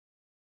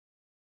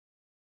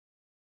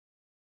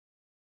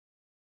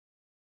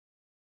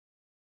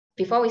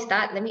before we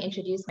start, let me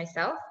introduce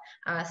myself.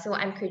 So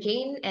I'm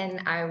Kurjane,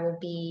 and I will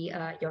be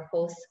your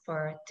host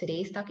for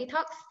today's Tauke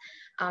Talks.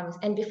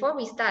 And before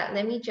we start,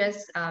 let me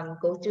just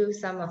go through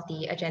some of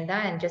the agenda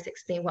and just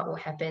explain what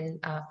will happen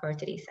for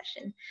today's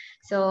session.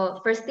 So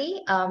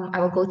firstly, I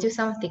will go through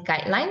some of the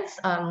guidelines,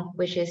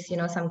 which is,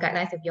 some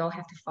guidelines that you all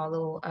have to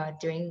follow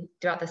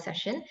throughout the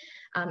session.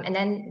 And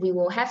then we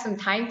will have some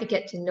time to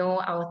get to know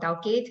our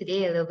Tauke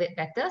today a little bit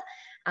better.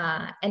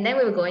 And then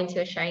we will go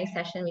into a sharing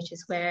session, which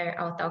is where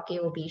our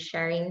Tauke will be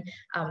sharing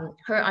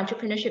her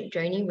entrepreneurship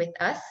journey with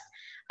us.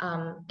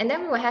 And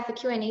then we will have a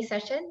Q&A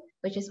session,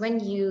 which is when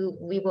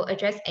we will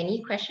address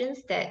any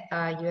questions that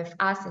you have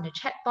asked in the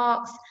chat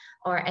box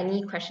or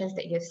any questions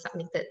that you have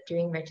submitted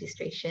during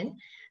registration.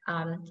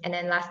 And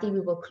then lastly,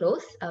 we will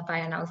close by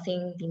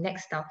announcing the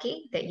next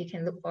Tauke that you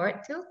can look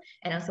forward to,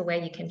 and also where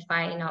you can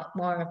find out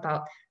more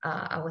about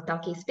our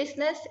Tauke's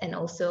business and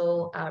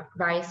also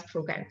RYSE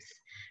programs.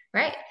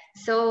 Right,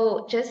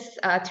 so just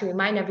to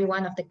remind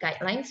everyone of the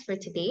guidelines for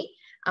today.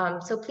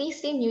 So please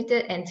stay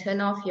muted and turn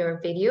off your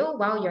video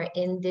while you're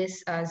in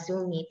this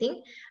Zoom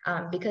meeting,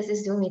 because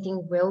this Zoom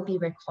meeting will be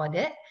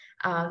recorded.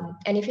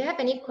 And if you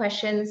have any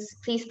questions,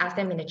 please ask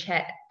them in the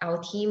chat. Our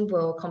team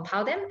will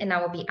compile them, and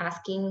I will be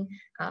asking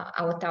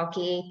our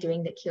Tauke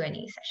during the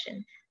Q&A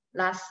session.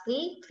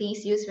 Lastly,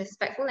 please use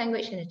respectful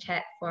language in the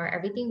chat, for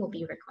everything will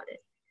be recorded.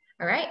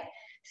 All right.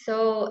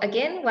 So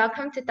again,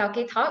 welcome to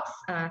Tauke Talks.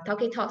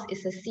 Tauke Talks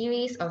is a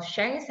series of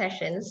sharing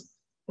sessions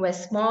where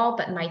small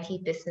but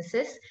mighty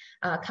businesses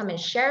come and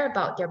share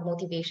about their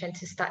motivation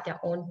to start their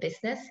own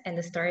business and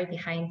the story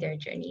behind their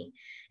journey.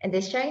 And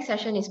this sharing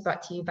session is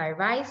brought to you by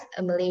RYSE,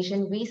 a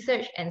Malaysian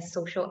research and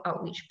social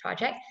outreach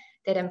project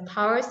that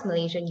empowers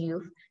Malaysian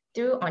youth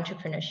through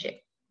entrepreneurship.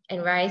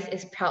 And RYSE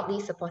is proudly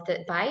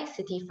supported by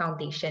Citi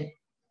Foundation.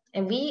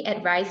 And we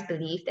at RYSE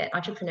believe that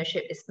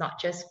entrepreneurship is not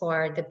just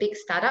for the big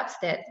startups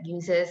that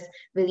uses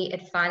really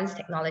advanced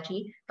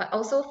technology, but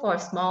also for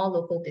small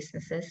local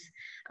businesses.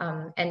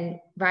 And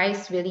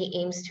RYSE really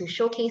aims to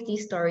showcase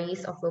these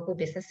stories of local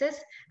businesses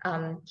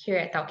here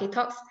at Tauke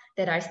Talks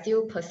that are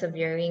still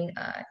persevering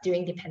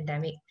during the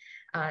pandemic.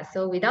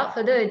 So without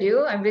further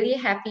ado, I'm really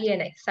happy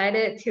and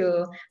excited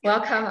to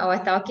welcome our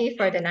Tauke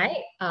for the night,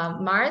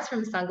 Mars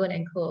from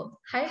Sangon Co.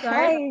 Hi, Mars.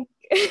 Hi.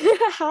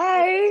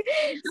 Hi.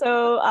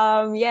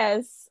 So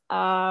yes,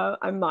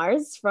 I'm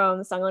Mars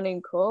from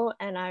Sangon Co,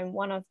 and I'm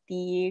one of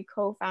the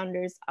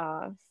co-founders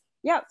of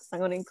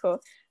Sangon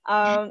Co.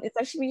 It's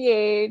actually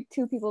a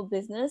two-people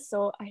business,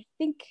 so I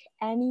think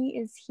Annie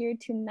is here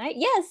tonight.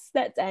 Yes,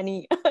 that's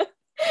Annie.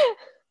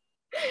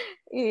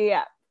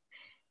 Yeah.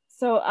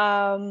 So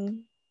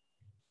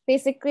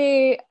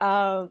basically,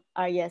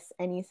 yes,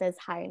 Annie says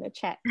hi in the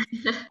chat.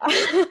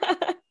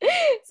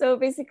 So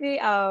basically,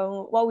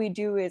 what we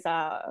do is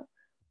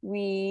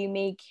we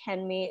make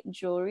handmade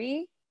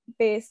jewelry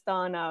based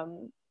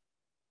on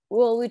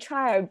we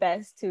try our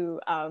best to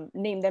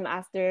name them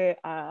after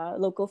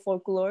local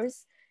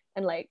folklores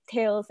and like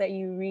tales that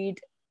you read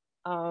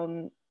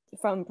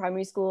from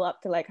primary school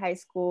up to like high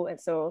school.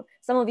 And so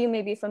some of you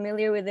may be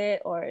familiar with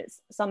it or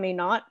some may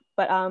not,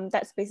 but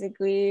that's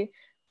basically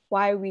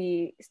why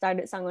we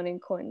started Sangon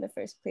Co in the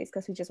first place,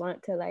 because we just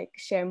wanted to like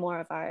share more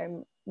of our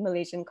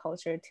Malaysian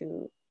culture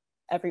to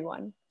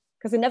everyone,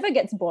 because it never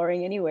gets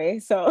boring anyway.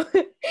 So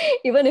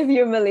even if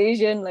you're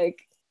Malaysian,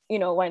 like,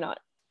 why not?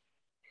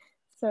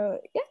 So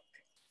yeah.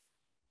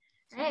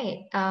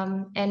 Right.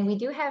 And we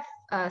do have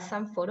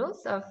some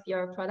photos of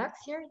your products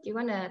here. Do you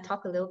want to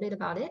talk a little bit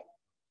about it?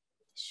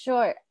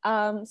 Sure.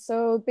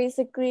 So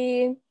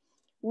basically,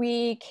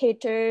 we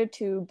cater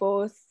to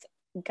both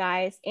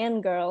guys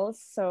and girls,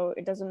 so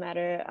it doesn't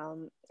matter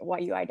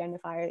what you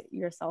identify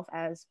yourself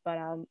as, but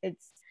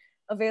it's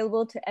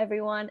available to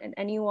everyone and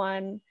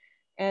anyone.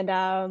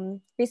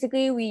 And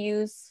basically, we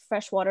use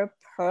freshwater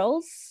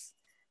pearls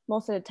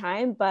most of the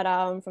time, but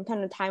from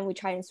time to time, we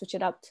try and switch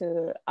it up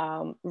to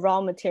raw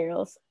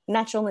materials,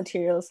 natural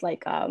materials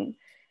like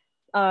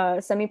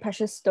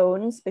semi-precious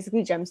stones,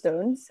 basically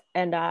gemstones,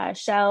 and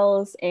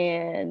shells,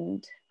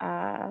 and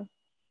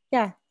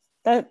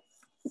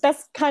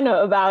that's kind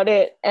of about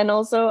it. And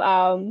also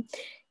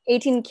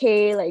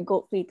 18K like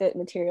gold-plated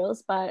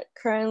materials, but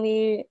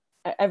currently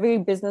every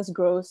business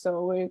grows,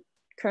 so we're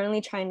currently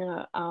trying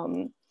to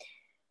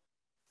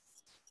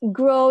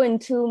grow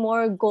into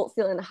more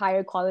gold-filled and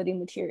higher quality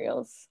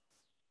materials.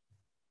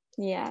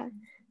 Yeah.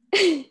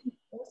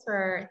 Thanks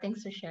for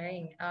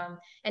sharing.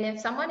 And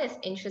if someone is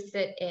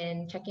interested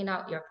in checking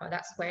out your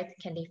products, where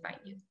can they find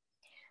you?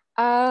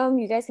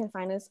 You guys can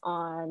find us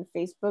on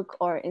Facebook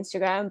or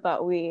Instagram,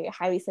 but we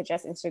highly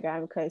suggest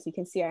Instagram because you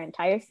can see our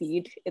entire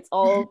feed. It's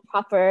all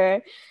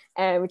proper,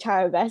 and we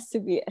try our best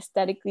to be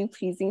aesthetically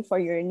pleasing for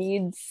your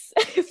needs,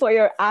 for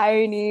your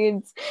eye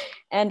needs.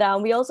 And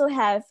we also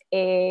have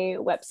a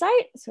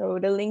website, so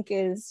the link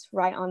is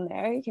right on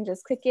there. You can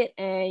just click it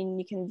and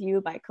you can view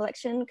by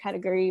collection,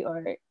 category,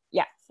 or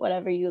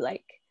whatever you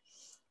like.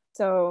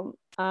 So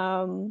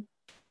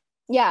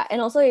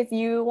and also if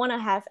you want to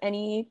have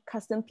any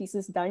custom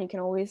pieces done, you can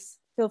always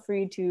feel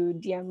free to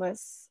DM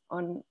us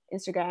on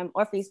Instagram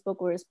or Facebook.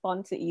 We'll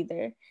respond to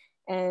either.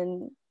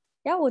 And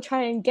yeah, we'll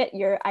try and get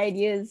your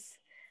ideas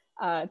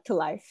to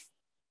life.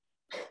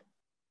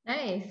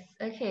 Nice.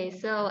 Okay,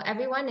 so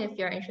everyone, if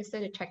you're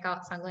interested to check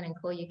out Sangon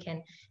Co, you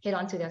can head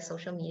on to their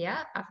social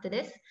media after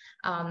this.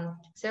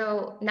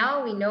 So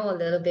now we know a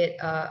little bit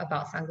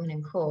about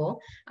Sangon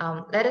Co.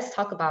 Let us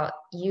talk about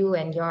you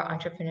and your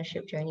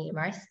entrepreneurship journey,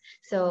 RYSE.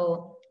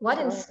 So what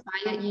Sure.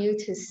 inspired you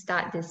to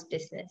start this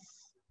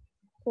business?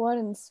 What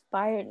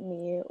inspired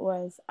me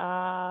was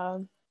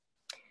it's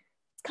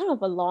kind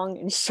of a long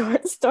and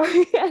short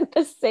story at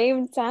the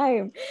same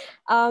time.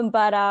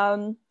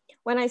 But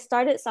when I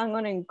started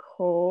Sangon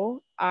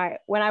Co,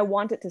 when I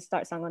wanted to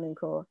start Sangon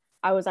Co,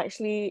 I was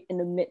actually in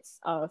the midst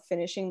of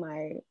finishing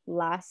my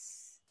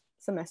last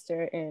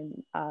semester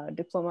in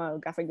diploma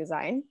of graphic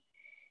design.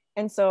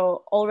 And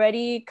so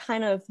already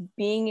kind of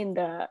being in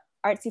the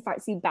artsy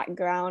fartsy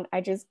background,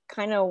 I just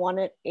kind of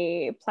wanted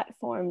a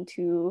platform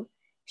to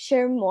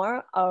share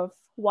more of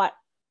what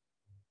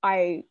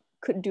I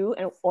could do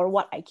or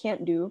what I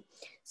can't do.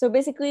 So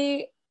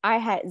basically, I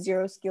had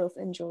zero skills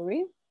in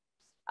jewelry.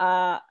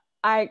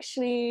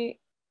 Annie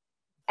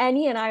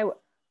and I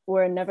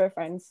were never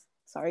friends.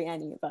 Sorry,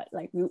 Annie, but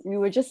like we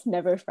were just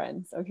never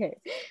friends. Okay.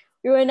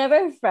 We were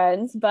never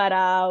friends,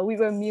 but we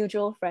were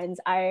mutual friends.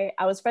 I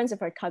was friends with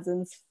her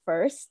cousins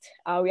first.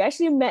 We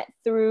actually met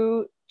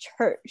through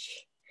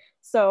church.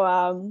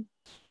 So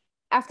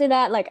after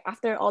that, like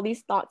after all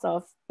these thoughts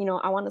of,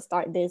 I want to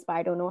start this, but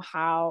I don't know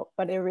how,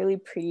 but they're really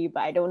pretty,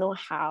 but I don't know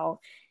how.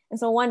 And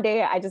so one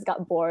day I just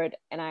got bored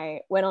and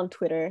I went on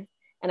Twitter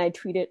and I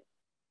tweeted,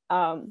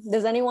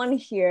 does anyone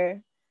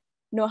here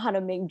know how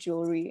to make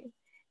jewelry?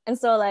 And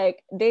so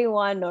like day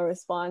one, no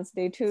response.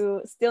 Day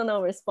two, still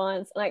no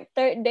response. Like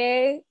third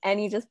day,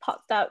 Annie just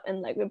popped up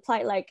and like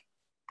replied like,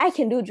 I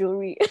can do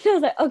jewelry. And I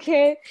was like,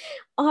 okay,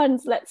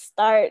 let's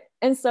start.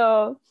 And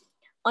so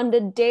on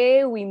the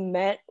day we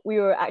met, we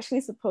were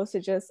actually supposed to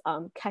just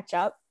catch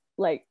up,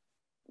 like,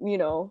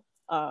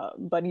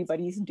 buddy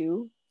buddies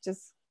do,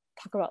 just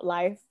talk about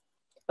life.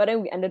 But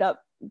then we ended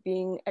up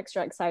being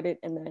extra excited,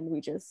 and then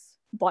we just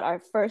bought our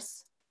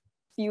first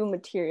few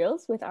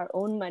materials with our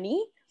own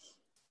money,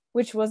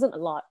 which wasn't a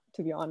lot,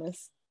 to be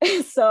honest.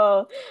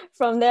 So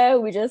from there,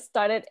 we just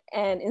started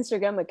an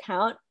Instagram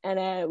account, and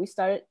then we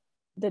started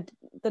the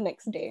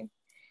next day.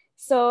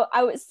 So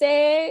I would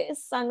say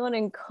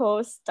Sangon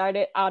Co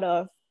started out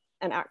of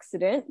an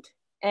accident,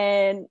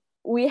 and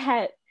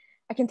I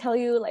can tell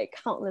you like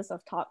countless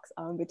of talks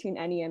between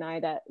Annie and I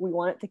that we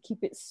wanted to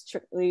keep it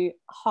strictly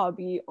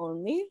hobby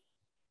only,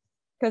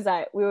 because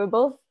we were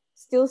both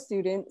still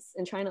students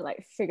and trying to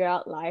like figure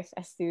out life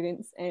as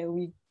students, and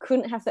we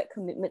couldn't have that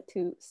commitment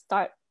to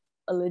start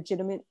a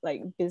legitimate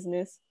like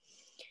business.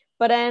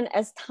 But then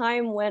as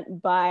time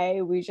went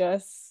by, we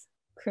just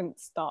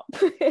couldn't stop.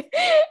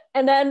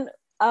 And then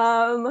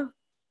when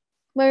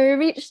we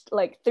reached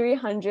like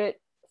 300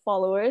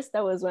 followers,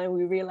 that was when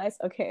we realized,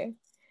 okay,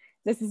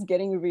 this is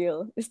getting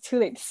real. It's too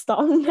late to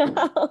stop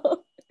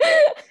now.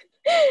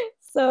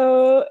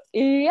 So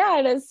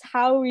yeah, that's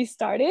how we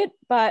started.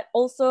 But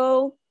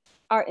also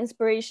our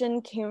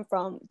inspiration came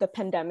from the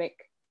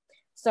pandemic.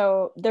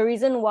 So the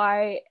reason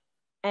why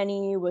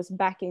Annie was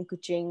back in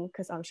Kuching,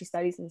 because she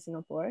studies in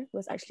Singapore,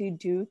 was actually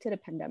due to the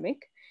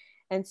pandemic.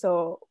 And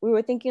so we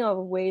were thinking of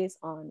ways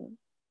on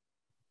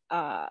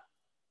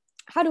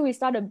how do we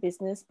start a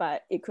business,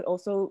 but it could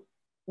also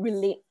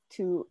relate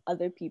to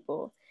other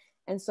people.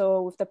 And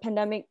so with the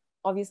pandemic,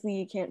 obviously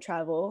you can't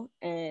travel,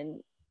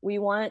 and we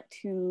want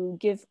to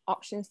give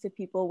options to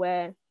people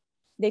where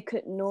they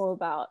could know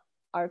about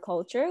our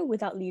culture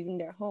without leaving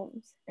their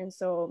homes. And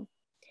so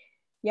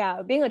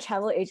yeah, being a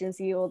travel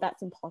agency, well,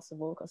 that's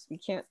impossible because we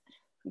can't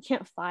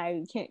fly,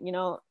 we can't,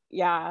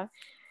 yeah.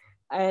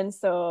 And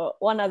so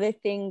one other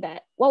thing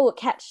that what would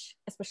catch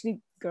especially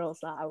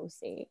girls, I would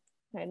say,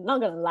 I'm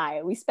not gonna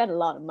lie, we spend a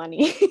lot of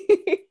money.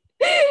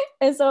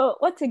 And so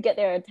what to get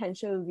their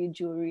attention would be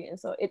jewelry. And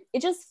so it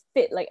just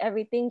fit, like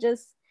everything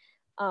just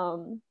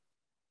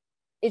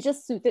it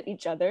just suited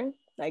each other.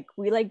 Like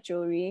we like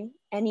jewelry,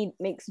 Annie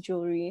makes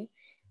jewelry,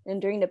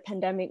 and during the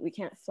pandemic we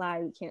can't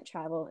fly, we can't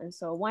travel, and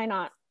so why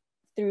not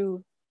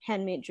through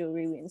handmade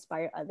jewelry we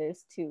inspire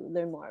others to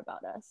learn more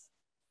about us.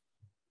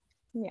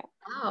 Yeah.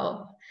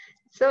 Wow,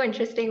 so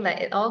interesting. Like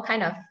it all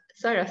kind of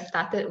sort of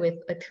started with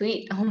a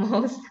tweet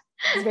almost.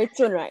 It's very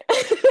soon, right?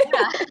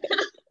 Yeah.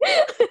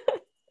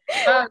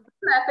 What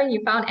happened?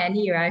 You found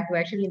Annie, right? Who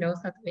actually knows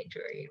how to make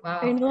jewelry.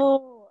 Wow. I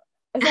know.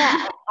 So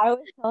I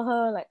always tell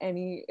her like,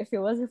 Annie, if it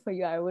wasn't for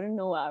you, I wouldn't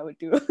know what I would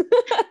do.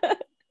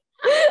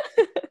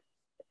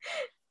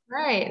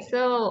 Right.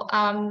 So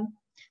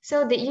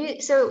so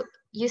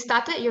you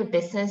started your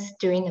business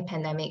during the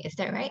pandemic, is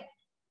that right?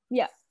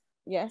 Yeah.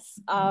 Yes.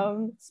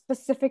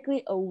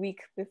 Specifically a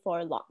week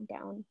before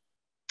lockdown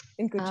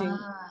in Kuching.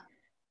 Ah,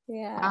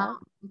 Yeah. wow.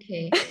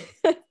 Okay.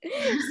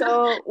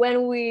 So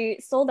when we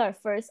sold our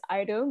first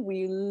item,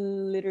 we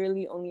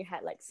literally only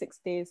had like 6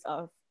 days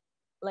of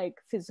like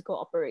physical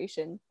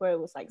operation, where it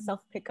was like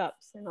self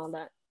pickups and all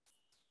that.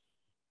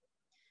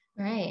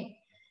 Right.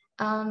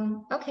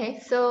 Okay.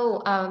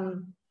 So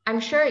I'm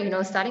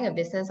sure, starting a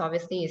business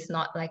obviously is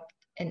not like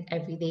an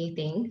everyday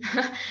thing.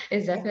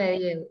 It's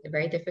definitely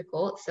very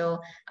difficult. So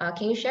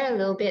can you share a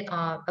little bit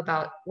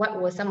about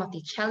what were some of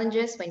the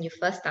challenges when you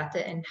first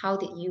started and how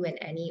did you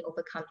and Annie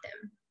overcome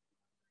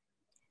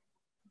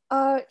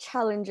them?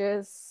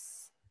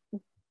 Challenges.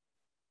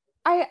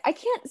 I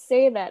can't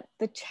say that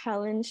the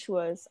challenge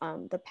was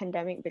the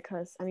pandemic,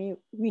 because I mean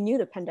we knew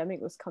the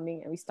pandemic was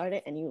coming and we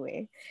started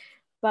anyway.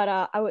 But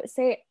I would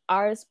say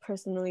ours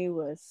personally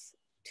was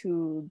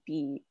to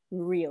be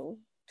real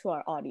to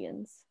our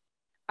audience.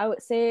 I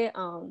would say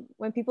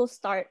when people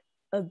start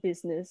a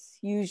business,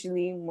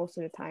 usually most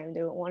of the time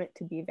they want it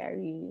to be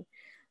very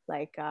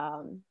like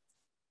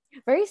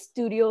very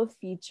studio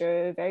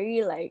feature,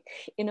 very like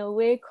in a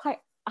way quite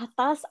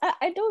atas.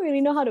 I don't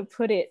really know how to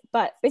put it,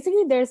 but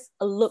basically there's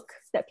a look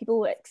that people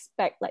would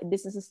expect like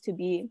businesses to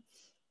be.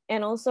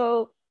 And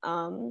also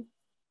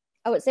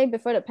I would say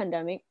before the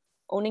pandemic,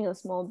 owning a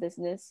small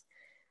business,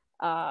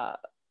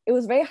 it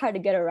was very hard to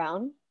get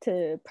around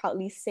to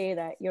proudly say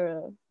that you're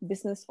a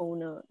business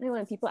owner. And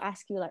when people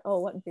ask you like, oh,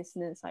 what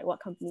business, like what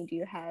company do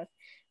you have?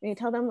 And you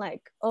tell them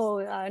like, oh,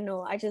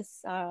 no,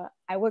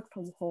 I work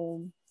from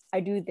home. I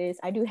do this,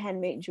 I do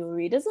handmade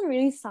jewelry. It doesn't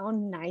really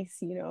sound nice,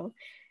 you know?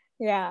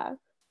 Yeah.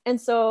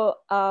 And so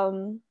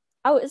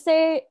I would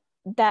say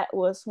that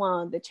was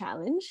one of the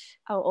challenge.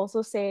 I would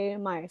also say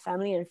my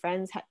family and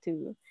friends had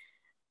to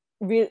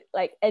really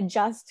like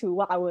adjust to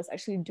what I was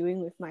actually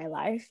doing with my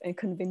life and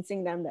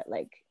convincing them that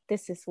like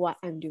this is what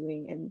I'm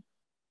doing. And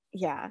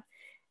yeah.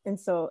 And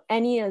so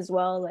Annie as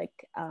well, like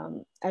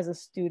as a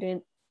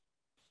student,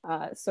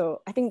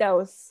 so I think that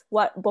was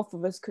what both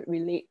of us could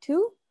relate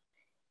to.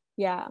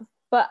 Yeah.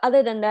 But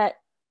other than that,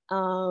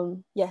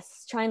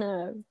 yes, trying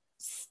to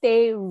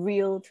stay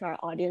real to our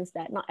audience,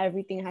 that not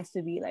everything has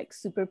to be like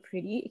super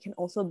pretty. It can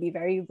also be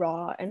very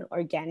raw and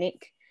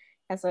organic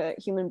as a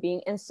human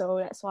being. And so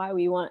that's why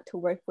we want to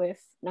work with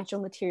natural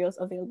materials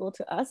available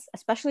to us,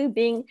 especially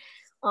being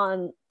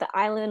on the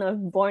island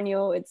of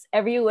Borneo. It's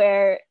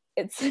everywhere.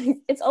 It's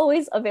it's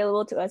always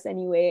available to us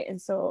anyway.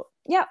 And so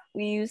yeah,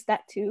 we use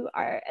that to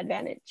our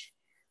advantage.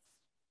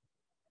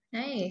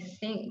 Nice.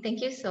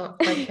 Thank you so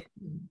for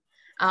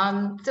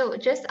sharing. So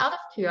just out of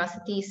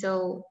curiosity,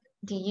 so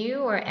do you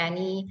or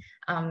Annie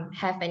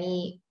have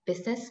any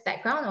business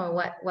background or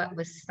what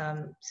was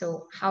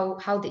so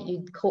how did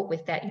you cope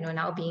with that,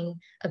 now being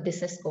a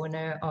business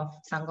owner of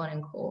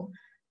Sangon Co?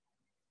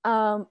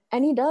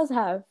 Annie does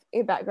have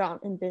a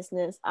background in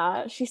business.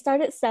 She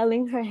started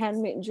selling her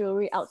handmade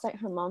jewelry outside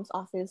her mom's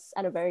office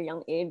at a very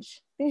young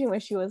age. I think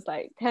when she was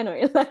like 10 or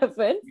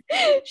 11.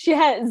 She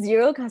had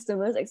zero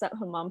customers except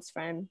her mom's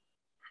friend.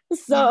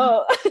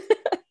 So,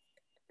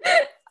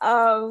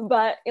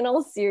 but in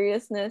all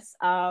seriousness,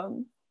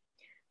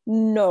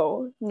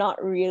 no,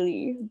 not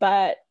really.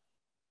 But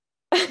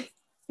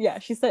yeah,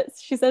 she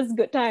says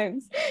good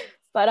times.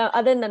 But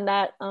other than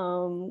that,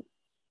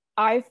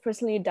 I've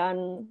personally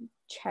done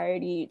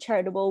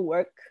charitable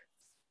work.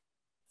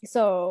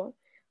 So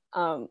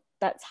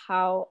that's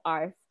how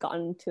I've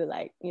gotten to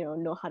like,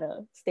 know how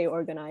to stay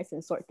organized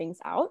and sort things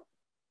out.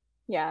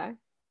 Yeah.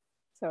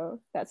 So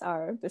that's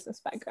our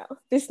business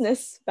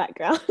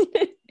background.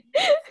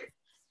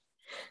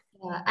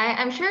 Yeah,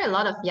 I'm sure a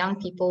lot of young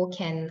people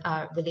can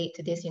relate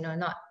to this,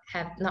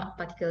 not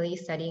particularly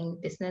studying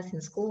business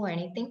in school or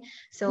anything.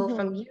 So Mhm.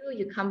 from you,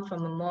 you come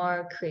from a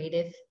more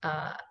creative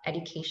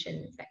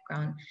education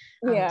background.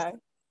 Yeah.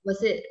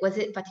 Was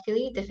it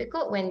particularly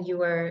difficult when you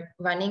were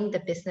running the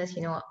business,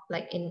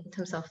 like in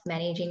terms of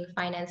managing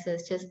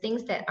finances, just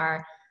things that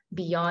are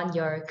beyond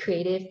your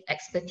creative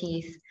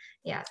expertise?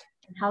 Yeah.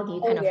 And how do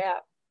you Oh kind of yeah.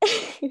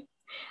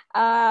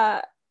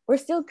 uh we're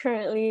still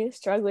currently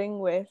struggling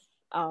with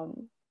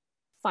um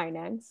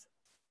finance,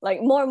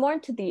 like more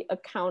to the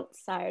account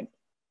side,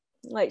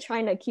 like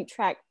trying to keep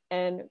track.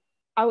 And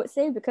I would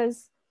say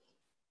because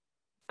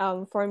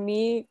for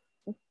me,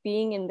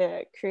 being in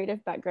the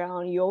creative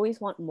background, you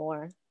always want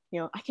more.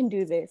 I can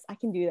do this, I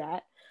can do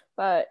that.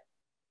 But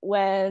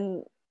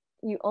when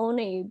you own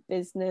a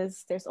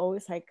business, there's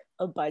always like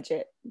a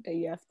budget that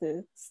you have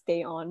to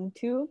stay on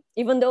to,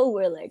 even though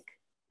we're like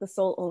the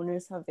sole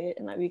owners of it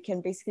and like we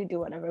can basically do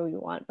whatever we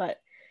want. But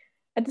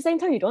at the same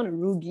time, you don't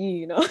want to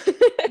rugi.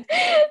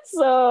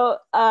 So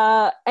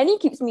Annie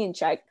keeps me in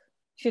check.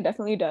 She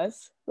definitely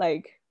does.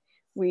 Like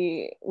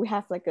we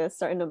have like a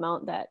certain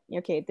amount that,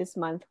 okay, this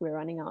month we're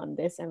running out on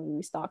this and we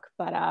restock.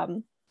 But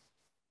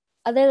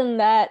other than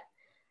that,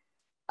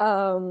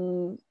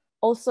 um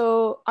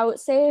also I would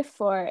say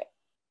for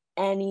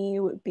Annie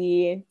would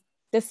be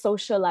the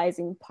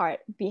socializing part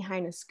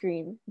behind a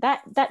screen.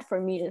 That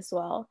for me as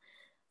well.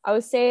 I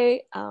would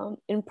say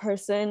in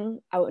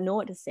person I would know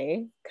what to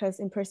say, because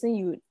in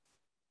person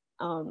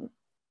um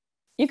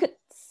you could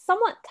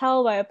somewhat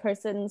tell by a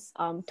person's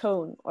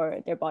tone or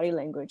their body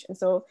language. And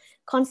so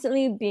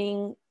constantly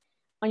being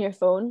on your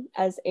phone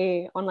as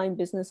a online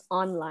business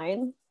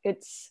online,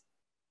 it's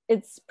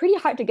pretty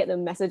hard to get the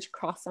message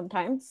across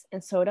sometimes.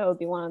 And so that would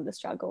be one of the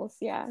struggles.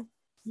 Yeah.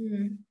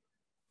 Hmm.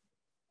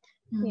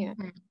 Yeah.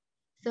 Right.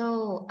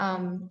 So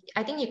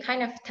I think you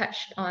kind of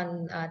touched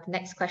on the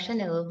next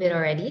question a little bit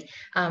already.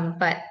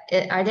 But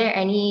are there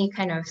any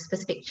kind of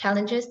specific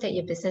challenges that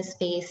your business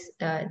face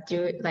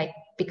like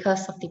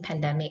because of the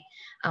pandemic?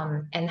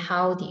 And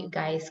how do you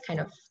guys kind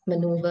of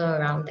maneuver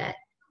around that?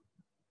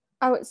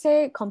 I would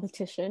say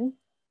competition.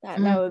 That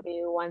Mm, would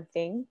be one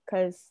thing,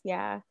 because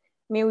yeah,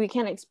 I mean we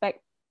can't expect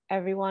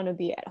everyone to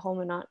be at home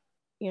and not,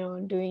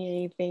 doing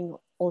anything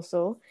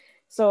also.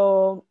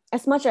 So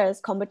as much as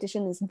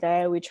competition is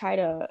there, we try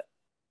to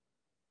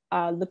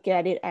look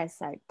at it as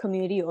like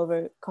community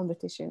over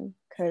competition,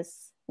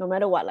 because no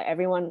matter what, like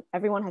everyone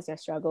has their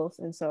struggles,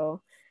 and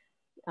so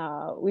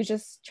we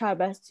just try our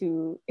best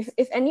to,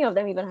 if any of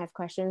them even have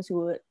questions, we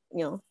would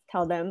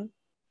tell them,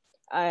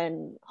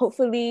 and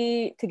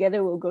hopefully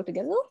together we'll grow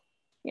together.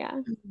 Yeah.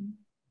 mm.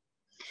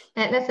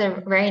 That's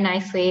a very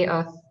nice way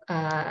of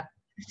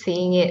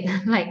seeing it,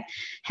 like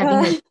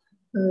having a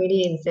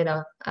community instead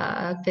of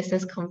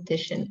business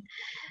competition.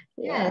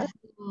 Yeah.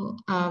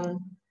 Yes.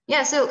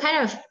 Yeah, so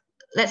kind of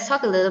let's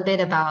talk a little bit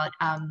about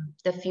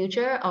the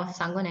future of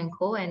Sangon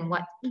Co. and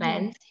what Mhm.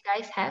 plans you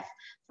guys have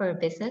for a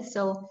business.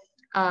 So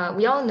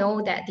we all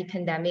know that the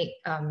pandemic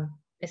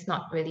is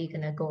not really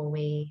going to go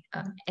away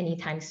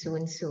anytime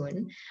soon.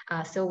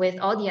 So with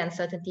all the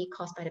uncertainty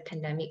caused by the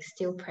pandemic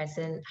still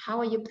present, how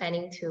are you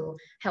planning to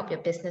help your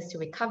business to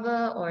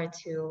recover or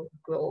to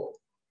grow?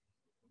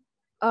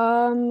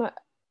 um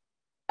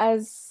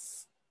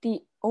as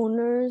the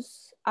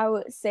owners, I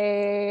would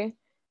say,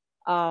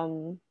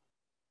 um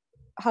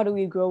how do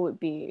we grow would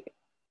be,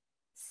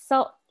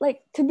 so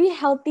like to be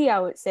healthy, I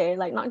would say,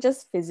 like not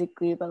just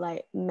physically but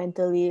like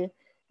mentally.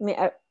 I mean,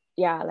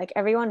 yeah, like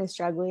everyone is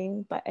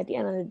struggling, but at the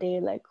end of the day,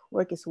 like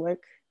work is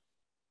work.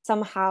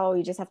 Somehow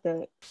you just have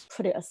to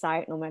put it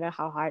aside no matter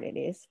how hard it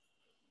is.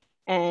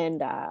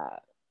 And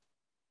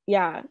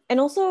yeah, and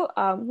also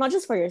not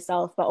just for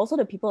yourself but also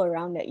the people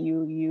around that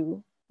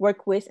you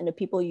work with and the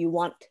people you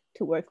want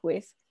to work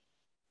with,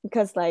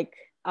 because like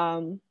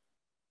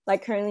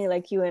currently,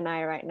 like you and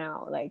I right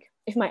now, like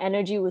if my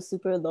energy was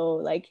super low,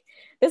 like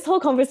this whole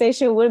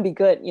conversation wouldn't be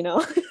good, and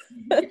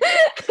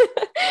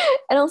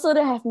also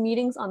to have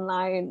meetings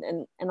online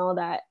and all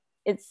that,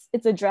 it's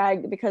a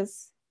drag,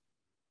 because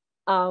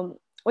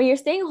when you're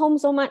staying home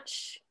so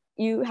much,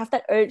 you have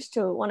that urge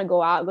to want to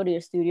go out, go to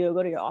your studio,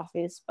 go to your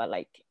office, but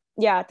like,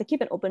 yeah, to keep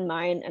an open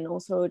mind and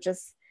also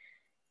just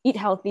eat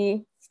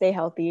healthy, stay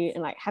healthy,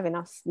 and like have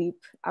enough sleep,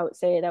 I would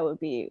say that would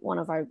be one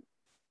of our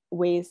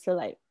ways to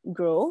like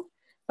grow.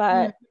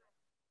 Mm,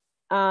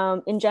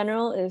 But in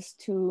general is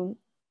to,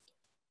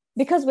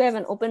 because we have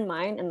an open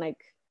mind and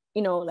like,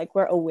 like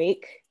we're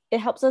awake, it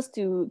helps us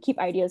to keep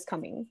ideas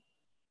coming.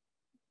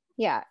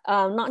 Yeah.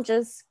 Not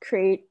just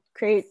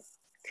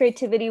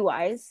creativity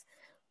wise,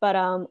 but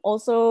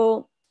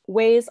also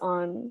ways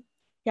on,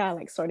 yeah,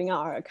 like sorting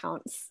out our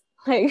accounts,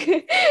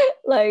 like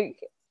like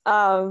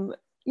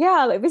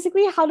yeah, like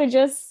basically how to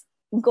just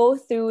go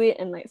through it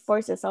and like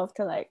force yourself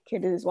to like, okay,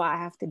 this is what I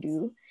have to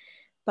do.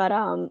 But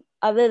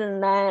other than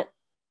that,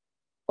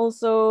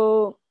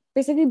 also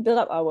basically build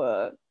up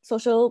our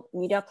social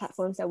media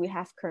platforms that we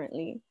have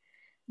currently.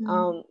 mm.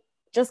 um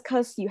just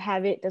because you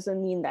have it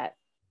doesn't mean that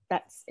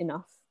that's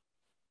enough.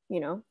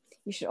 You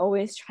should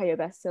always try your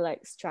best to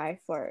like strive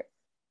for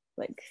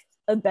like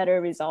a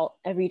better result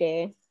every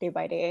day, day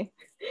by day.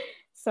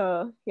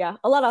 So yeah,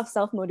 a lot of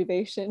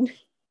self-motivation.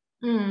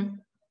 Mm.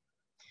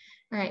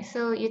 Right.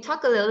 So you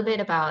talk a little bit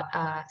about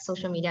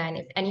social media, and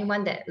if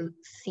anyone that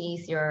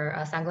sees your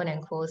Sangon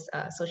and Co's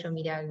social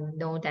media, you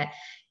know that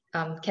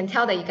can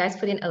tell that you guys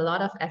put in a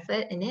lot of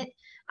effort in it.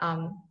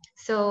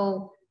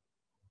 So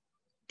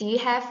do you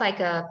have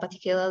like a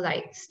particular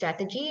like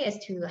strategy as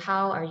to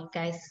how are you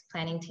guys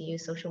planning to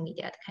use social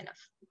media to kind of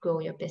grow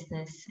your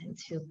business and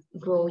to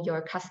grow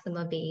your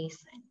customer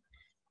base?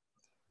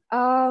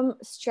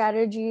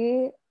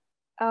 Strategy,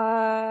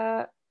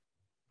 uh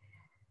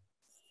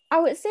I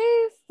would say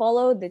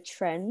follow the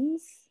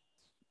trends,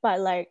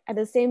 but like at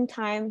the same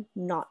time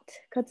not,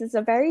 because it's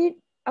a very,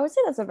 I would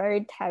say that's a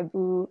very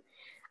taboo.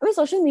 I mean,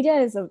 social media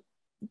is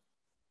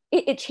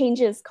it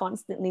changes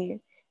constantly.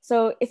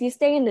 So if you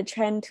stay in the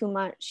trend too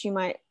much, you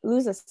might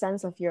lose a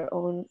sense of your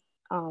own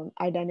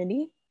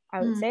identity, I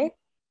would Mm, say.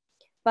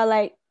 But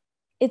like,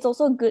 it's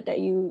also good that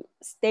you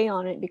stay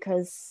on it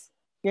because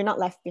you're not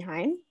left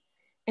behind.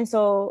 And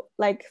so,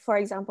 like for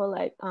example,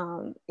 like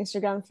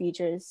Instagram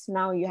features,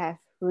 now you have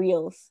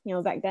Reels.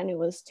 Back then it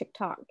was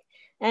TikTok,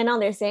 and now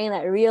they're saying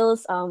that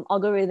Reels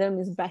algorithm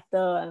is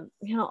better,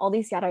 and all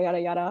these yada yada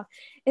yada.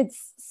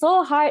 It's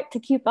so hard to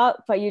keep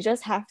up, but you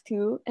just have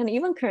to. And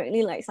even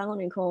currently, like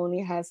Sangon Co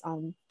only has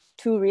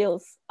 2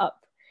 Reels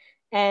up,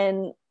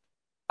 and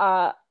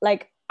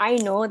like I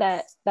know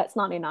that that's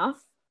not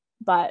enough,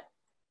 but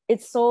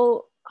it's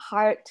so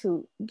hard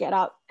to get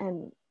up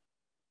and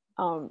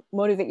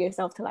motivate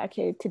yourself to like,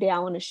 okay, today I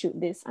want to shoot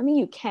this. I mean,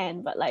 you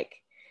can, but like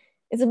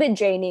it's a bit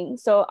draining.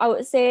 So I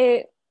would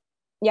say,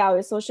 yeah,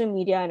 with social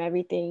media and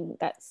everything,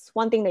 that's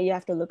one thing that you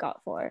have to look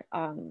out for.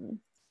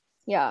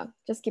 Yeah,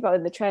 just keep up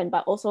with the trend,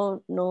 but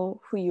also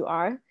know who you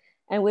are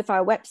And with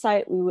our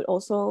website, we would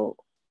also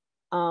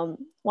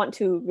want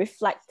to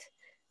reflect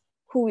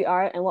who we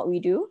are and what we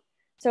do.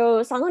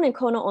 So Sangon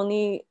Co not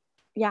only,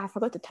 I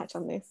forgot to touch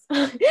on this.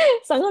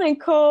 Sangon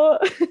Co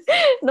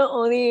not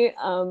only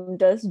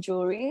does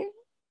jewelry.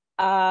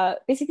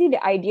 Basically,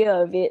 the idea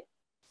of it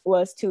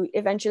was to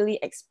eventually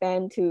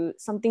expand to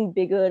something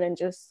bigger than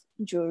just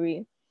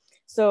jewelry.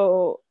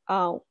 So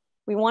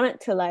we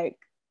wanted to like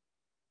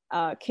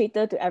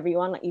cater to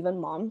everyone, like even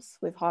moms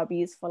with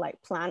hobbies for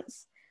like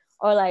plants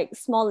or like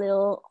small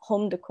little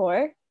home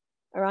decor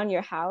around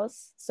your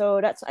house. So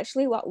that's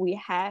actually what we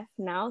have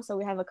now. So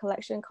we have a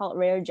collection called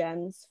Rare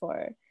Gems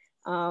for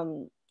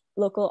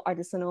local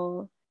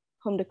artisanal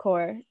home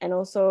decor, and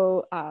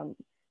also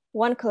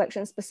one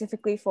collection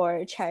specifically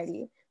for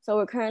charity. So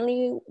we're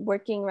currently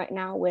working right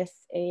now with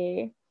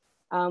a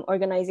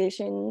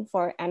organization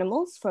for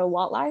animals, for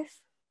wildlife,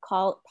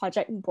 called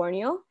Project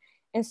Borneo.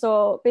 And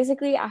so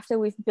basically, after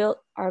we've built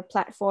our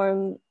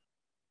platform,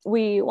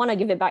 we want to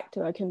give it back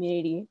to our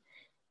community.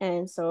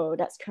 And so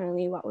that's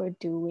currently what we're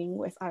doing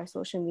with our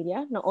social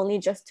media, not only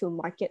just to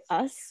market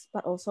us,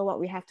 but also what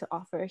we have to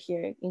offer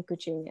here in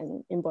Kuching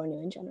and in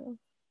Borneo in general.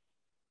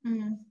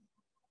 Mm.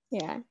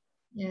 Yeah.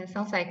 Yeah,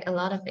 sounds like a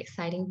lot of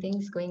exciting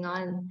things going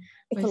on.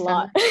 It's a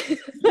lot.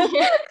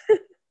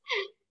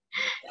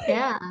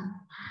 Yeah.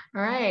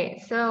 All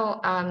right. So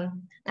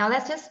now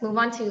let's just move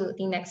on to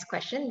the next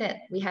question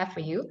that we have for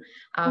you.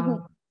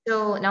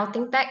 So now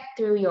think back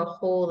through your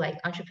whole like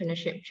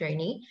entrepreneurship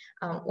journey.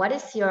 What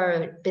is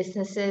your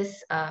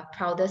business's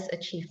proudest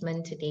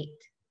achievement to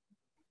date?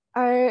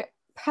 Our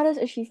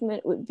proudest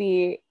achievement would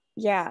be,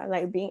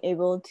 like being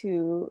able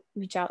to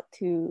reach out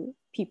to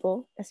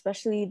people,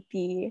 especially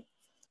the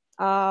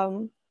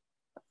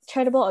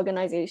charitable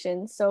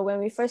organizations. So when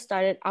we first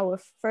started, our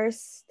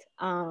first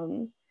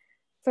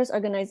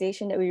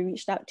organization that we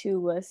reached out to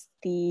was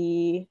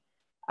the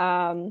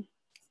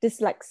the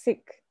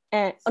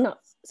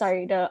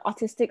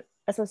Autistic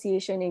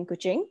Association in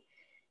Kuching.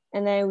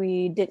 And then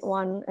we did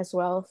one as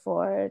well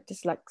for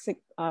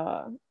dyslexic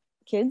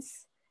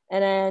kids.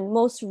 And then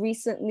most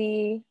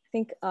recently, I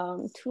think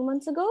 2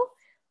 months ago,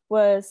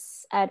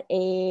 was at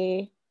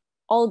a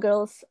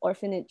all-girls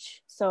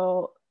orphanage.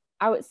 So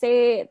I would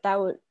say that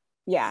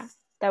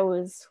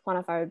was one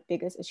of our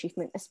biggest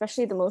achievements,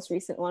 especially the most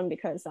recent one,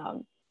 because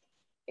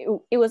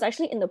it was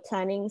actually in the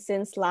planning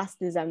since last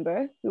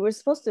December. We were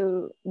supposed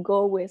to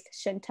go with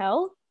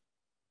Chantel,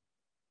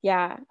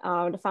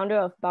 the founder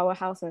of Bauer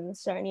House and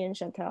Sarni and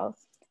Chantel.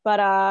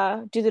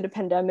 But due to the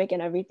pandemic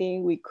and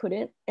everything, we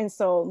couldn't. And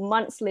so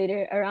months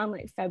later, around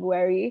like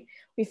February,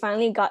 we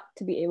finally got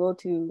to be able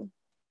to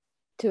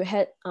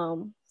head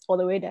all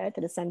the way there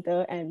to the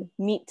center and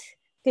meet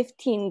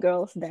 15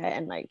 girls there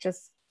and like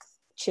just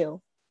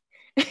chill.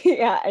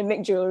 And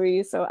make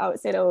jewelry. So I would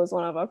say that was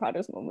one of our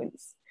proudest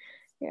moments.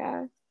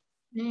 Yeah.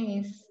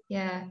 Nice.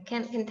 Yeah.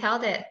 Can tell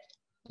that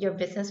your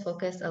business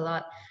focus a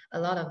lot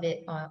of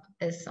it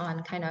is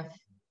on kind of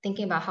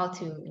thinking about how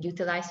to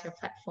utilize your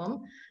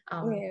platform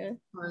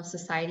for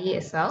society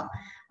as well,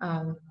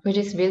 which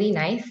is really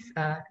nice.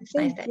 It's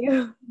Thank nice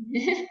you.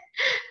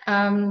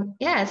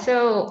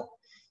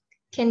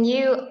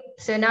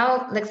 So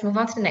now let's move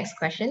on to the next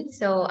question.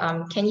 So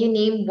can you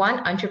name one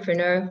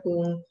entrepreneur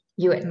whom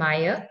you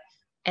admire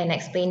and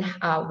explain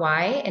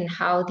why and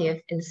how they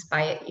have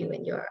inspired you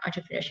in your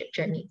entrepreneurship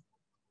journey?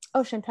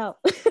 Oh, Chantel.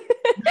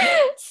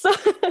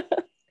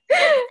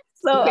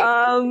 So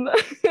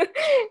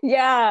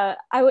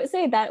I would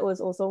say that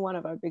was also one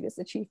of our biggest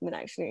achievement,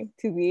 actually,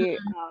 to be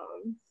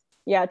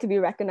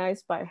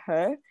recognized by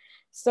her.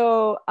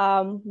 So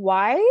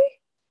why?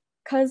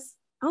 Because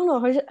I don't know,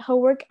 her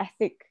work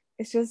ethic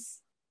is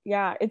just,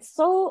 it's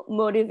so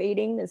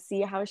motivating to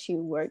see how she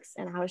works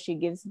and how she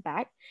gives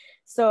back.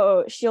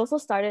 So she also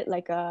started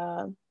like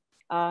a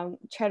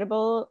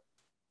charitable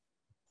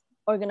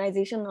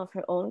organization of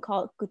her own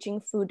called Kuching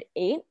Food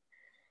Aid.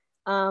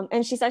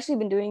 And she's actually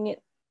been doing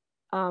it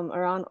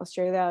around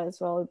Australia as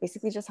well,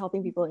 basically just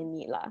helping people in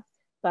need lah.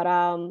 But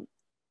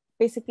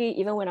basically,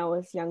 even when I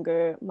was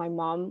younger,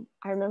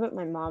 I remember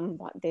my mom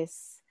bought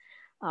this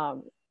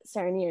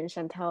Sarani and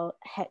Chantel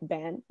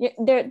headband. Yeah,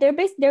 their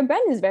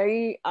brand is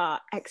very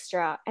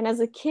extra, and as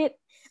a kid,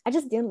 I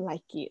just didn't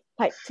like it.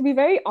 Like, to be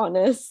very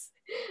honest,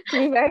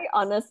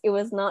 it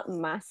was not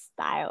my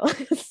style.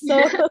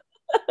 So,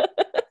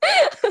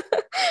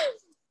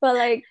 but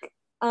like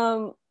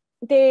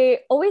they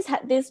always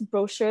had this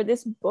brochure,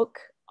 this book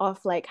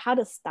of like how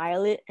to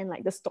style it and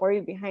like the story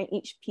behind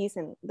each piece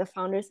and the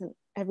founders and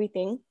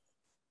everything.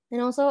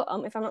 And also,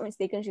 if I'm not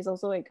mistaken, she's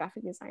also a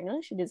graphic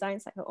designer. She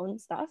designs like her own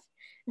stuff.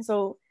 And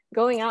so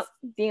growing up,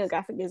 being a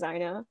graphic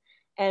designer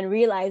and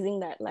realizing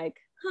that like,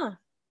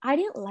 I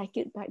didn't like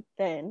it back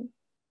then,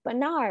 but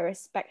now I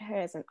respect her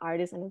as an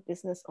artist and a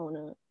business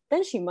owner,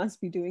 then she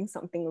must be doing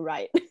something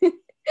right.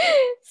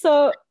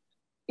 So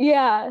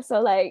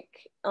like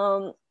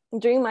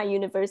during my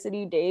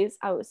university days,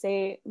 I would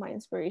say my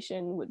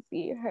inspiration would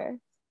be her.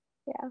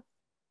 Yeah.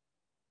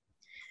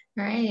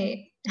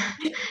 Right.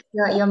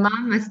 Your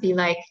mom must be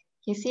like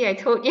You see, I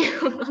told you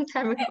a long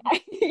time ago.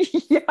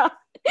 Yeah.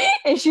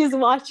 And she's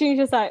watching,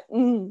 she's like,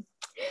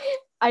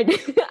 I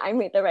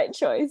made the right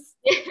choice.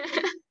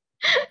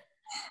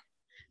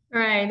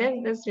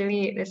 Right, that's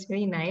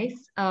really nice.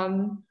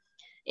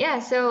 Yeah,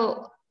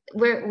 so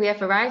we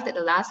have arrived at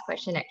the last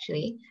question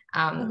actually.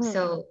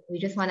 So we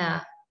just want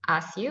to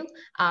ask you,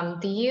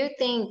 do you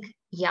think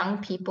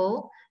young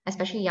people,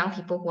 especially young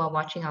people who are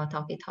watching our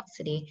Tauke Talks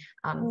today,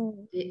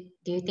 do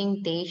you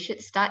think they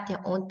should start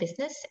their own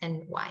business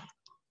and why?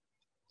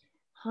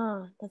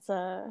 That's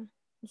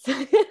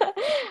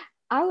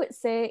I would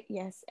say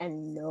yes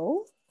and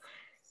no.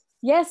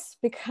 Yes,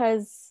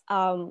 because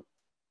no,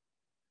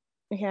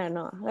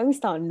 let me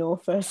start no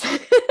first.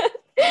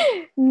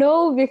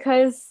 No,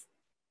 because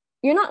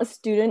you're not a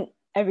student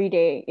every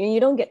day and you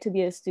don't get to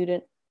be a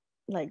student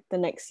like the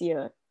next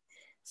year.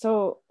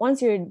 So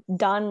once you're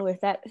done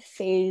with that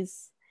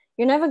phase,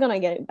 you're never gonna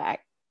get it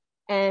back.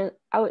 And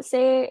I would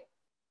say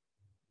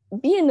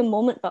be in the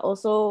moment, but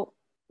also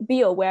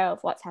be aware of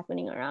what's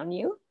happening around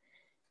you.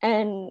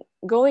 And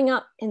growing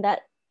up in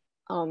that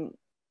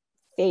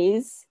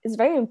phase is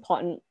very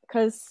important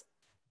because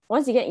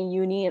once you get in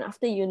uni and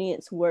after uni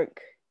it's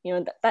work, you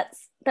know,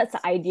 that's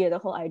the idea, the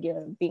whole idea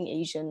of being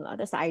Asian.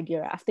 That's the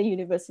idea. After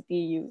university,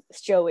 you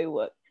straight away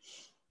work.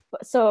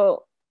 But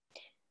so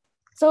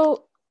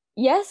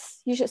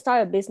yes, you should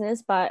start a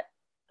business, but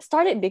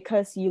start it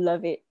because you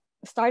love it.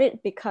 Start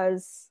it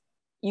because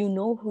you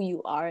know who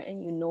you are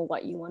and you know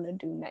what you want to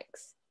do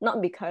next.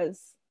 Not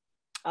because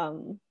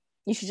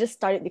you should just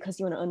start it because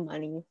you want to earn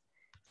money.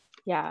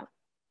 Yeah.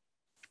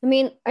 I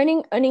mean,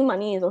 earning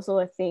money is also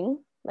a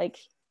thing. Like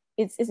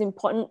it's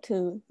important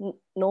to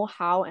know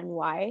how and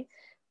why,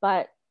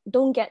 but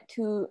don't get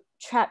too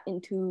trapped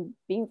into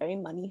being very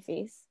money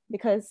faced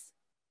because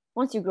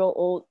once you grow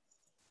old,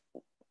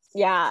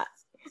 yeah.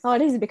 Oh,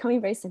 this is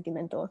becoming very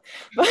sentimental.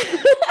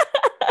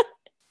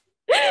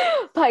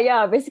 But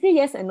yeah, basically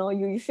yes and no.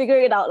 You figure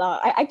it out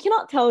loud. I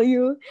cannot tell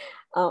you,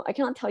 I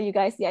cannot tell you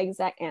guys the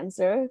exact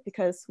answer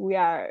because we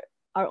are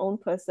our own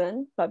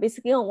person. But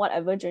basically, on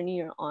whatever journey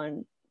you're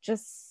on,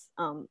 just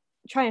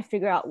try and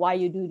figure out why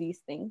you do these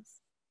things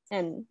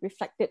and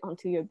reflect it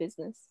onto your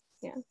business.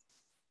 Yeah.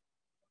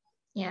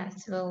 Yeah,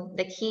 so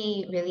the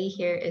key really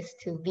here is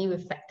to be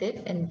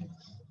reflective and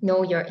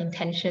know your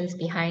intentions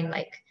behind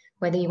like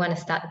whether you want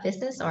to start a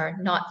business or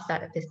not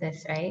start a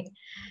business, right?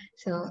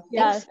 So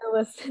Yeah,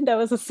 thanks. that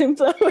was a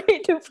simpler way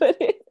to put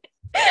it.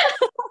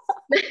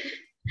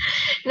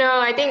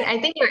 No, I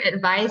think your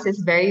advice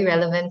is very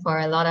relevant for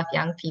a lot of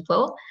young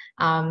people.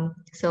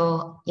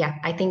 So yeah,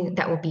 I think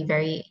that will be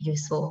very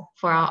useful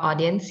for our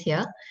audience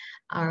here.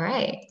 All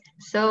right.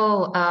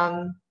 So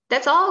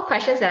that's all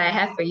questions that I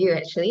have for you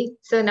actually.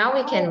 So now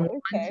we can move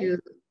on Okay. to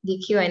the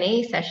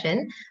Q&A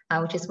session,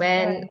 which is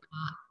when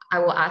I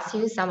will ask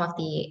you some of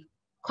the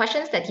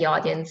questions that the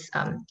audience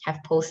have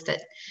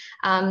posted.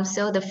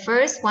 So the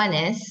first one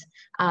is,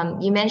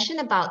 you mentioned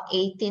about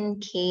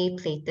 18K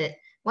plated.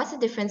 What's the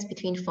difference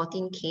between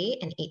 14K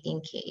and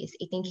 18K? Is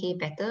 18K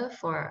better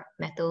for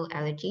metal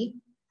allergy?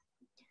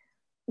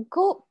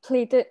 Gold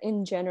plated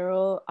in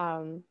general,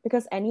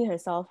 because Annie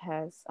herself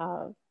has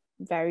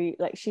very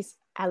like she's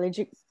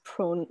allergic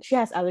prone. She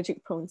has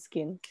allergic prone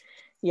skin,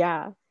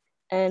 yeah,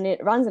 and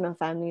it runs in her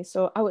family.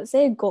 So I would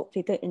say gold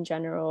plated in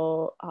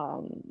general.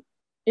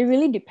 It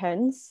really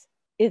depends.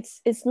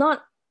 It's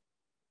not.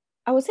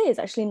 I would say it's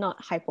actually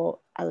not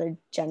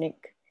hypoallergenic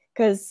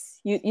because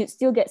you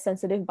still get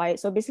sensitive by it.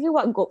 So basically,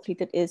 what gold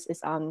plated is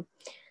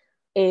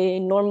a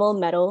normal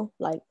metal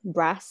like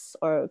brass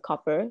or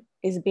copper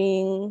is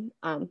being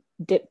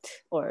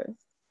dipped or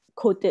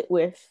coated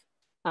with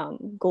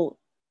gold.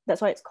 That's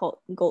why it's called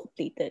gold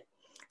plated.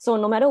 So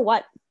no matter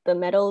what, the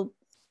metal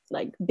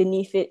like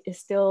beneath it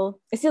is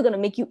it's still gonna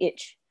make you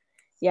itch.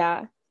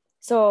 Yeah.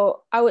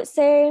 So I would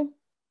say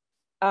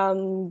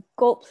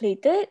gold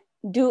plated,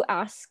 do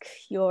ask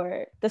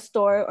the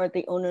store or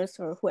the owners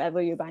or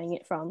whoever you're buying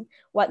it from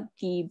what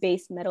the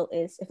base metal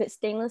is. If it's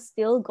stainless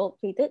steel gold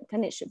plated,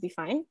 then it should be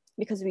fine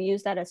because we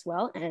use that as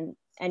well, and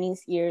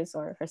Annie's ears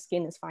or her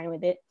skin is fine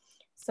with it.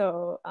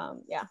 So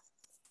yeah.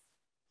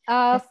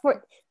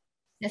 For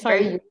That's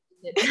sorry. very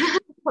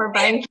for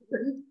buying.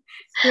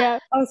 Yeah.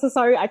 Oh, so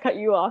sorry I cut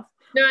you off.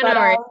 No, But no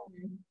worries.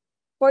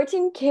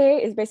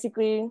 14K is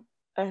basically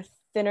a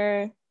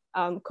thinner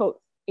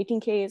coat.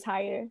 18K is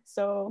higher.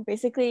 So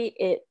basically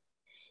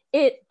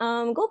it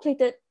gold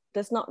plated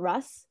does not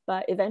rust,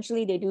 but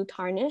eventually they do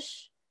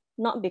tarnish,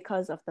 not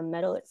because of the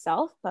metal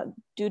itself, but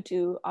due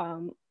to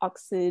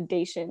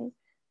oxidation.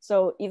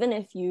 So even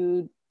if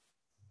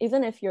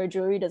your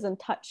jewelry doesn't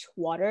touch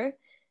water,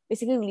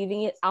 basically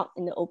leaving it out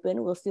in the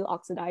open will still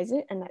oxidize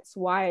it, and that's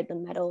why the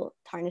metal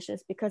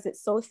tarnishes because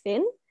it's so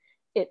thin.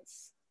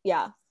 It's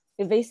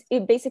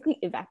it basically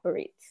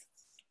evaporates.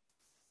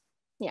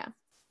 Yeah.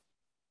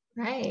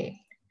 Right.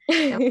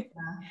 That was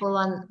a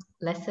full-on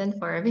lesson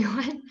for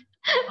everyone.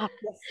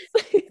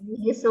 Yes.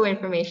 Useful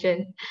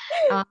information.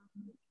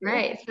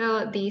 Right.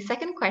 So the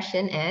second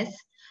question is,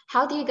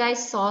 how do you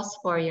guys source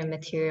for your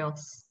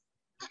materials?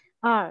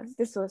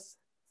 This was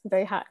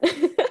very hard.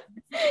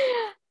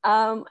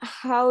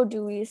 How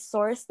do we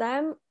source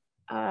them?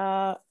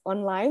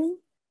 Online.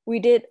 We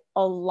did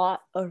a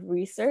lot of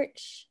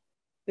research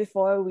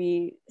before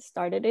we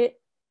started it,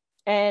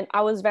 and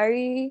I was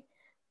very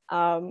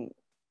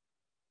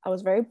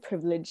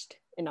privileged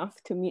enough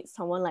to meet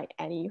someone like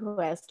Annie who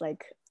has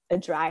like a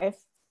drive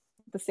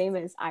the same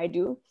as I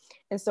do.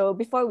 And so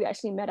before we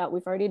actually met up,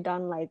 we've already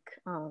done like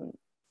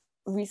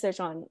research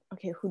on,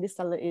 okay, who this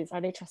seller is,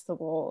 are they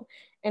trustable?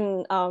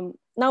 And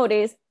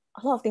nowadays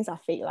a lot of things are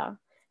fake lah.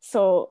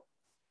 So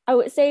I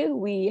would say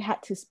we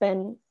had to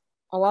spend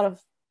a lot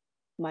of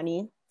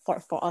money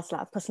for us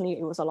lah. Personally,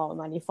 it was a lot of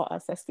money for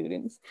us as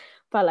students,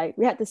 but like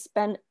we had to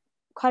spend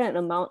quite an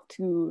amount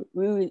to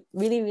really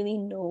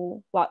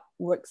know what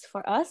works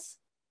for us.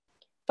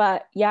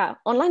 But yeah,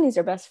 online is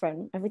your best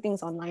friend.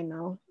 Everything's online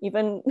now.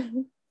 Even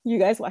you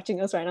guys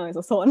watching us right now is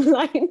also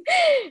online.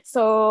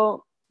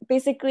 So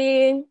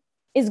basically,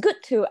 it's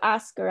good to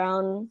ask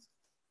around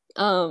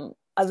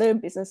other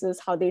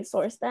businesses how they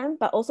source them,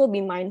 but also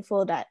be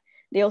mindful that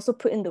they also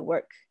put in the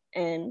work.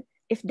 And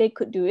if they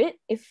could do it,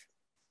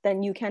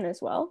 then you can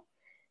as well.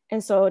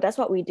 And so that's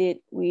what we did.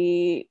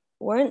 We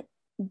weren't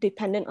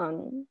dependent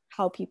on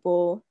how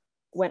people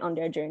went on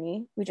their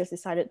journey. We just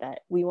decided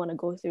that we want to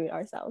go through it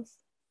ourselves.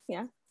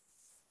 Yeah.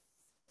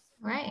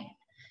 Right.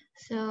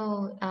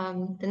 So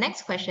the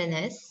next question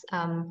is,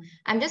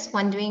 I'm just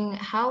wondering,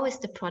 how is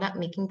the product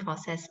making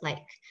process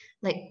like?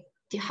 Like,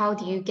 how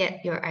do you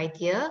get your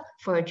idea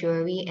for a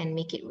jewelry and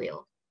make it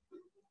real?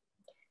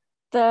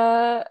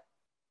 There's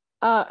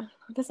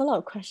a lot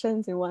of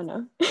questions in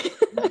one.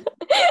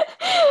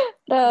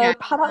 The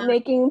product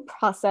making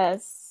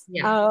process.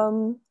 Yeah.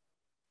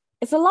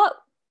 It's a lot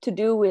to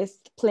do with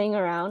playing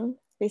around.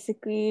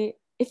 Basically,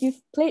 if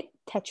you've played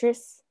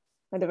Tetris,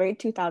 like the very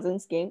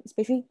 2000s game, it's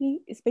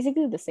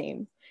basically the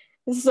same.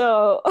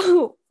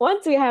 So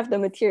once we have the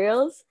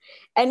materials,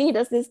 Annie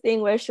does this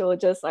thing where she'll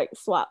just like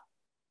swap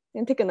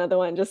and pick another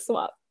one, just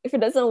swap. If it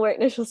doesn't work,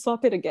 then she'll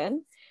swap it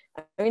again.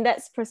 I mean,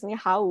 that's personally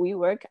how we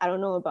work. I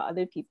don't know about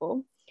other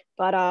people,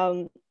 but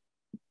I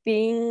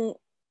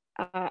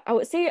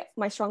would say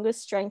my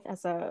strongest strength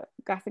as a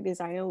graphic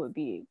designer would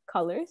be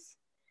colors.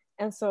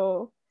 And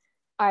so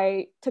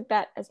I took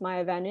that as my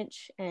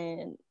advantage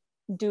and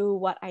do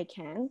what I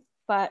can.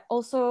 But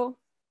also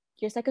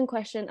your second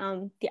question,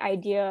 the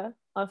idea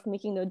of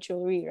making the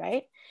jewelry,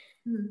 right?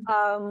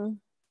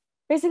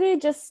 Basically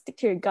just stick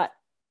to your gut.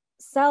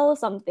 Sell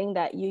something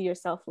that you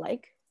yourself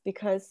like,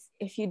 because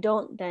if you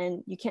don't,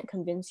 then you can't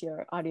convince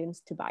your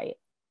audience to buy it.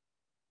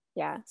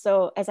 Yeah.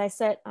 So as I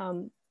said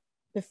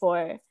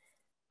before,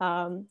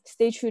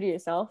 stay true to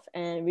yourself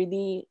and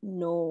really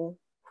know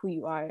who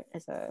you are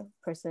as a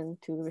person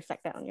to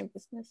reflect that on your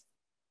business.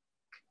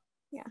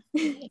 Yeah.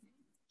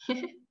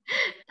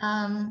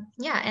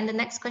 Yeah, and the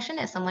next question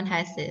that someone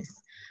has is,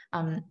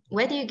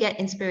 where do you get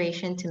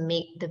inspiration to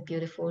make the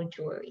beautiful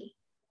jewelry?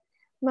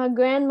 My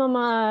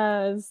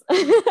grandmamas.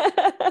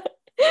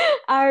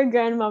 Our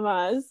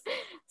grandmamas.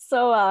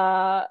 So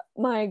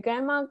my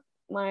grandma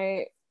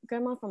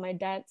from my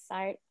dad's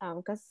side,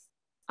 because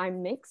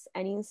I'm mixed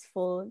and he's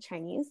full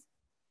Chinese.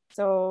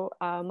 So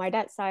my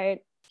dad's side,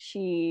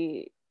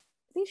 I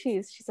think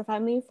she's a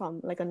family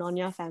from like a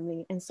Nonya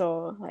family, and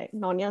so like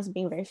Nonyas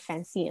being very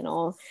fancy and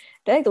all,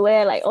 they like to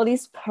wear like all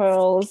these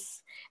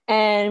pearls.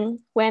 And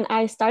when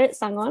I started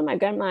Sangon, my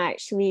grandma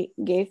actually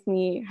gave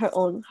me her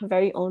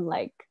very own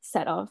like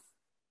set of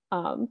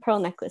pearl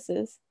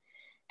necklaces.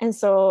 And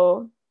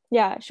so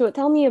yeah, she would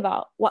tell me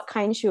about what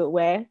kind she would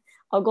wear.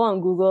 I'll go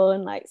on Google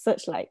and like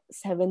search like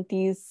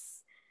 70s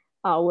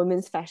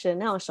women's fashion.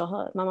 Then I'll show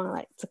her, Mama,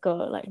 like,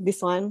 like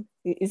this one,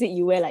 is it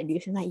you wear like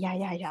this? She's like,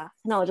 yeah.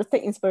 And I'll just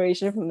take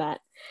inspiration from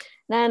that.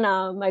 Then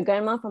my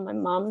grandma from my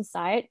mom's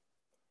side,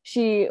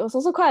 she was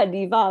also quite a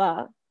diva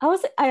lah. I would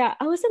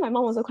say my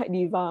mom was also quite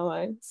diva,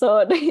 right?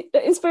 So the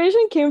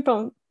inspiration came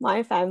from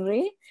my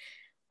family.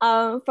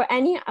 For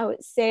Annie, I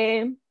would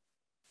say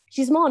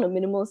she's more on the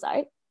minimal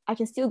side. I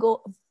can still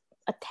go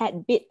a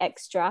tad bit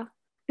extra.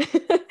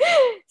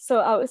 So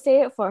I would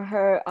say for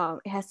her,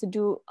 it has to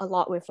do a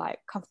lot with like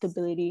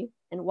comfortability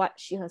and what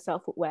she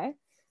herself would wear,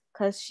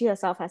 because she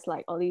herself has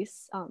like all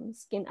these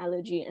skin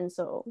allergy, and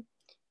so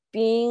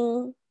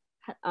being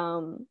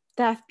to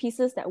have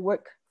pieces that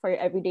work for your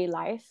everyday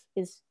life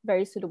is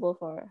very suitable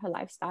for her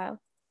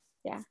lifestyle.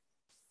 Yeah.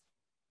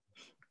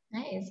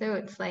 Right. So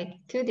it's like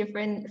two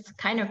different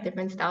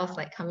styles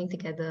like coming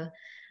together.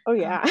 Oh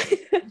yeah.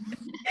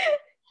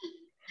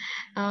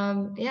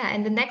 Yeah,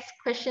 and the next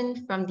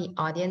question from the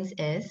audience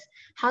is,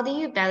 how do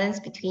you balance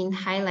between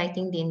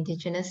highlighting the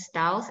indigenous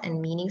styles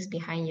and meanings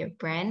behind your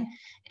brand,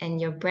 and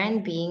your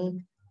brand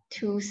being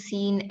too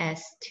seen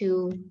as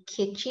too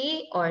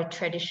kitschy or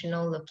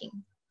traditional looking?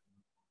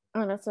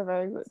 Oh, that's a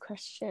very good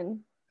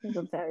question. It's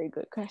a very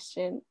good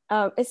question.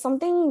 It's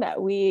something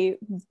that we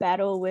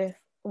battle with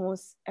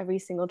almost every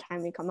single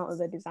time we come out with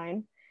a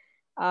design.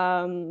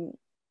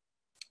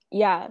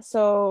 Yeah,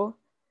 so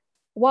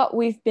what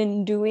we've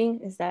been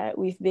doing is that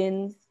we've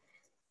been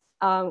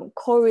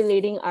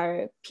correlating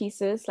our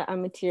pieces, like our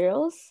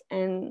materials,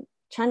 and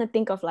trying to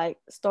think of like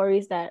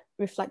stories that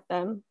reflect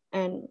them.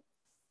 And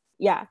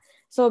yeah,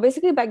 so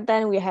basically back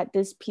then we had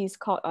this piece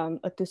called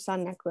a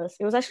Tusan necklace.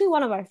 It was actually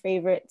one of our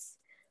favorites,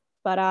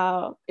 but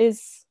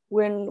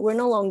we're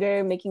no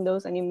longer making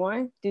those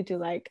anymore due to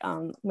like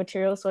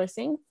material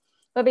sourcing.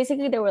 But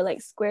basically they were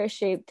like square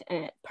shaped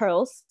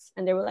pearls,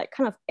 and they were like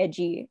kind of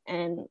edgy.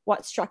 And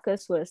what struck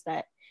us was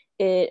that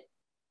it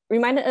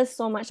reminded us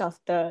so much of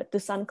the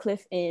Tusan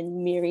cliff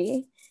in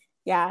Miri.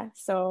 Yeah,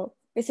 so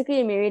basically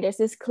in Miri there's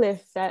this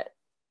cliff that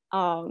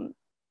not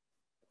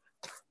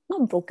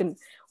broken,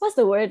 what's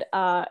the word,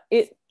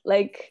 it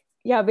like,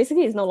 yeah,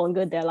 basically it's no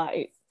longer there, like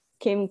it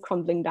came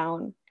crumbling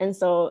down. And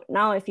so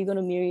now if you go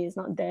to Miri, it's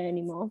not there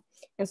anymore.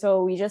 And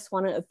so we just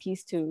wanted a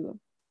piece to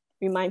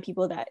remind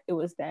people that it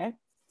was there.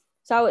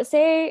 So I would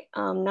say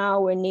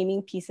now we're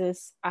naming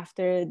pieces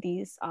after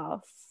these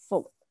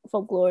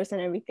folklores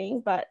and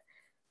everything. But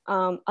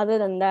other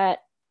than that,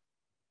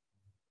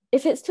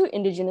 if it's too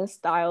indigenous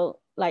style,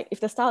 like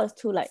if the style is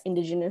too like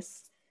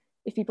indigenous,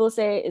 if people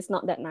say it's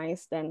not that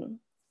nice, then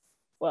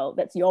well,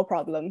 that's your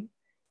problem.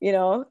 You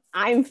know,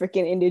 I'm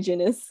freaking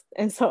indigenous.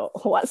 And so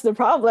what's the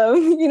problem?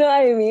 You know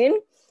what I mean?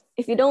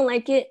 If you don't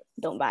like it,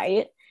 don't buy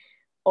it.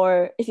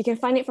 Or if you can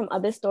find it from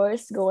other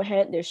stores, go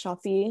ahead. There's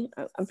Shopee.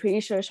 I'm pretty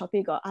sure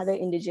Shopee got other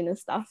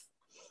indigenous stuff.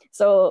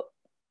 So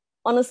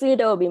honestly,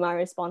 that will be my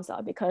response,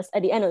 because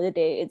at the end of the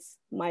day, it's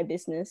my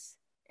business.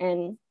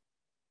 And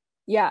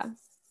yeah.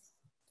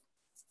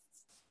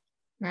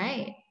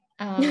 Right.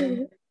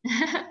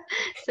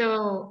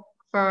 So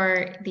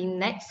for the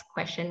next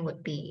question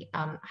would be,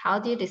 how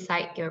do you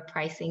decide your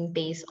pricing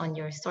based on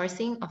your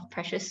sourcing of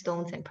precious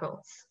stones and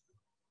pearls?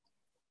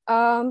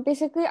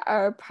 Basically,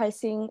 our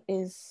pricing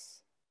is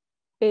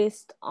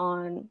based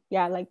on,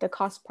 yeah, like the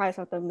cost price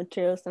of the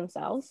materials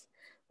themselves.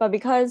 But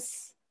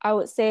because I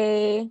would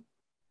say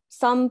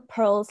some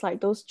pearls,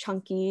 like those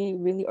chunky,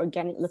 really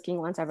organic looking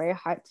ones, are very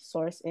hard to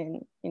source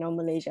in,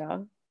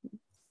 Malaysia.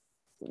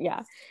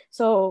 Yeah.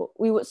 So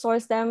we would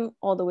source them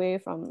all the way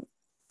from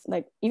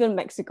like even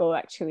Mexico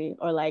actually,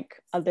 or like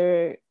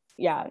other,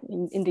 yeah,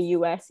 in the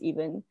US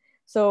even.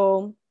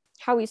 So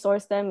how we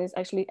source them is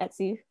actually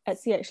Etsy.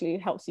 Etsy actually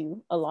helps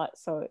you a lot.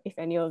 So if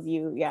any of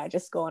you, yeah,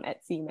 just go on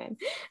Etsy, man.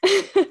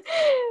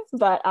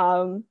 But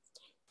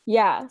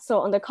yeah, so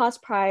on the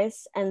cost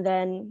price, and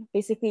then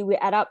basically we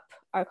add up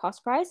our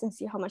cost price and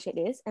see how much it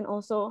is, and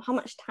also how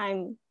much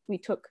time we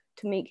took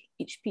to make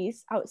each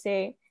piece. I would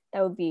say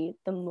that would be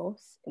the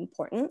most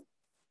important,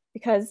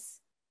 because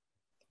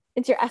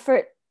it's your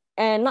effort,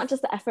 and not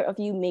just the effort of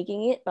you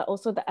making it, but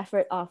also the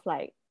effort of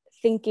like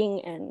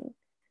thinking and,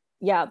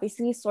 yeah,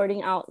 basically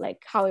sorting out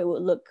like how it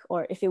would look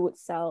or if it would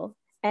sell.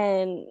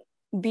 And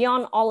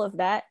beyond all of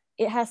that,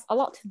 it has a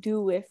lot to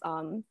do with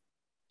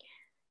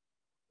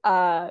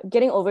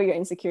getting over your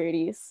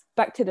insecurities.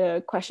 Back to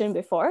the question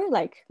before,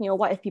 like,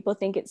 what if people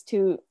think it's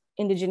too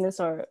indigenous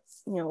or,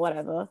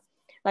 whatever.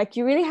 Like,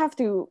 you really have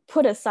to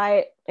put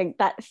aside like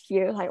that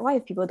fear, like, what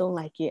if people don't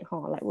like it,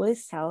 huh? Like, will it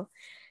sell?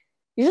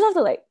 You just have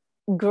to like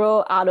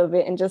grow out of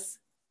it and just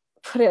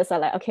put it aside,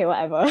 like, okay,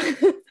 whatever.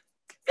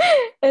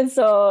 And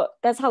so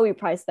that's how we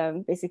price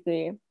them,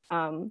 basically.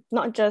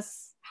 Not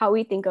just how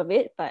we think of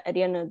it, but at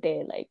the end of the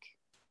day, like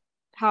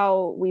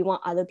how we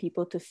want other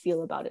people to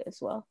feel about it as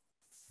well.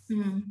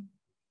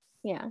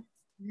 Yeah.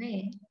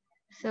 Right.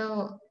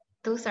 So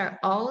those are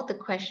all the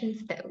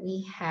questions that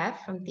we have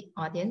from the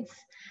audience.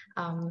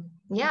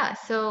 Yeah,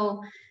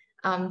 so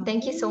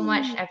thank you so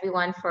much,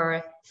 everyone,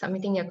 for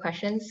submitting your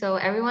questions. So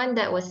everyone,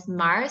 that was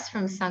Mars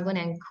from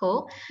Sangon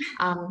Co.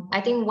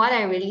 I think what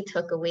I really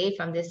took away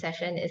from this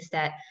session is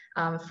that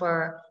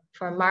for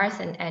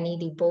Mars and Annie,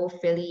 they both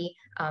really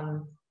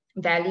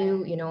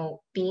value,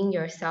 being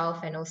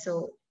yourself and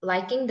also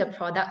liking the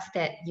products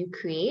that you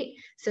create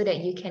so that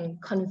you can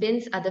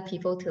convince other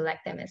people to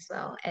like them as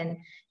well. And,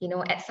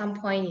 at some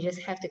point you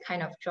just have to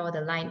kind of draw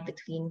the line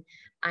between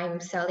I'm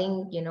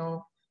selling,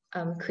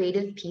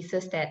 creative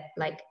pieces that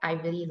like I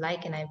really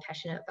like and I'm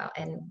passionate about.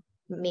 And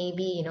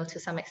maybe, to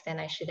some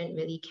extent I shouldn't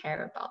really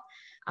care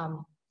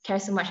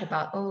so much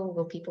about, oh,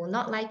 will people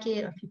not like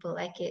it or people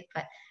like it?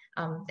 But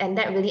and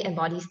that really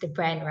embodies the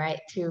brand, right?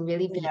 To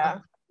really be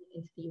authentic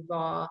and to be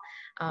raw.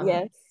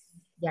 Yes.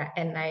 Yeah,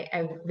 and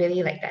I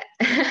really like that.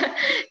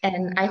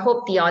 And I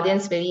hope the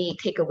audience really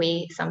take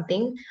away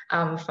something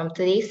from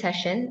today's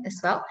session as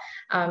well.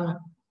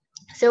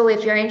 So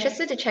if you're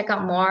interested to check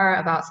out more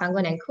about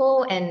Sangon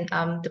Co. and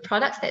the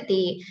products that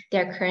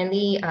they're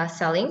currently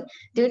selling,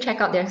 do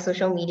check out their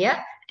social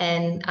media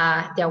and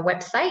their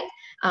website.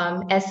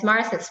 As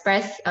Mars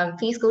expressed,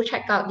 please go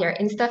check out their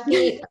Insta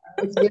feed.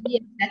 It's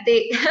really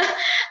aesthetic.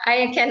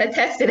 I can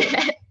attest to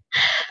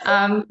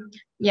that.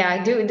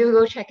 Yeah, do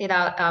go check it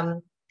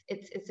out.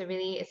 It's a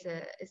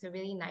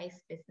really nice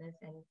business,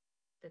 and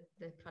the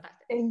products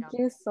that they Thank sell.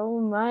 you so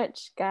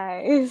much,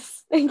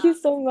 guys. Thank you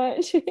so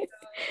much. Yeah,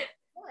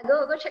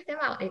 go check them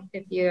out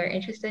if you're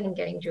interested in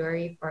getting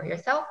jewelry for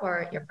yourself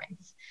or your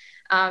friends.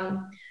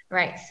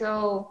 Right.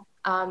 So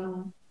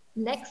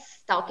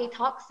next Tauke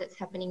Talks that's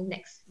happening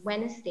next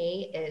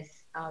Wednesday is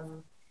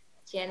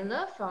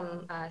Chandler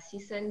from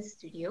Season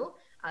Studio.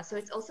 So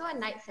it's also a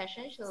night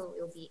session, so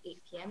it will be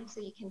 8 p.m.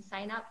 So you can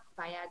sign up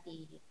via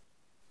the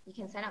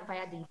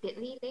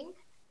bit.ly link,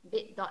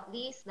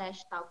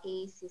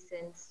 bit.ly/Tauke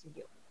Season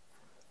Studio.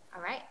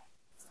 All right.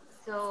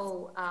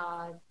 So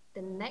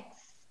the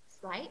next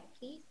slide,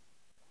 please.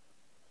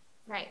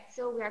 Right.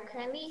 So we're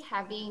currently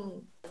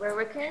having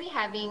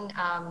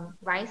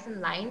RYSE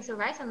Online. So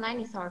RYSE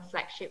Online is our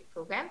flagship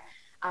program.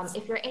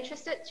 If you're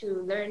interested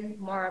to learn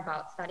more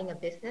about starting a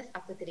business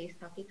after today's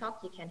Tauke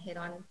Talk, you can head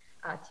on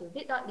to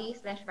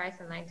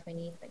bit.ly/RYSE Online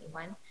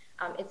 2021.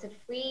 It's a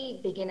free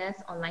beginners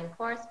online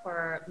course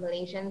for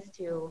Malaysians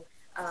to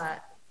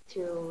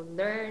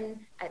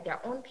learn at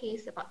their own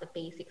pace about the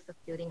basics of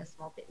building a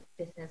small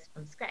business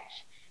from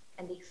scratch.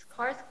 And this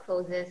course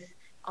closes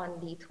on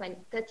the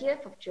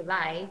 30th of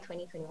July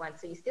 2021.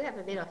 So you still have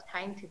a bit of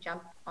time to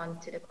jump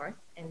onto the course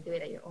and do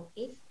it at your own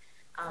pace.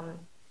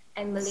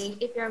 And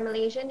if you're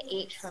Malaysian,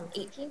 aged from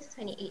 18 to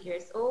 28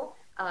 years old,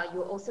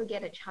 you'll also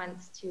get a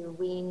chance to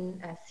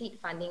win seed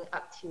funding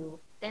up to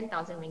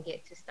 10,000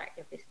 ringgit to start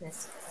your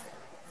business.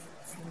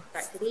 And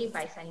start today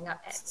by signing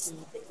up at the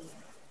bit.ly.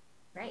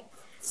 Right.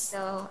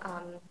 So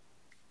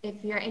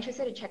if you're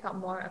interested to check out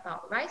more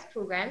about RYSE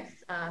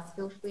programs,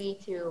 feel free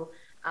to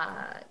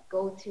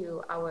go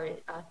to our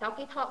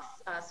Tauke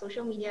Talks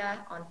social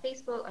media on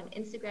Facebook, on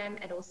Instagram,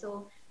 and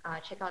also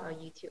check out our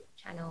YouTube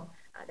channel.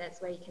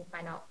 That's where you can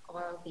find out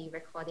all the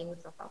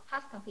recordings of our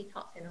past Tauke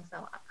Talks and also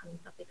our upcoming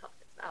Tauke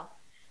Talks as well.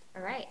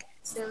 All right.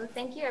 So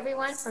thank you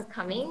everyone for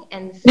coming,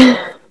 and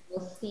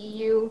we'll see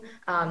you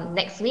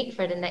next week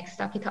for the next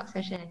Tauke Talk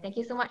session. And thank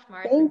you so much,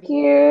 Mars. Thank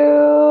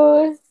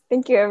you.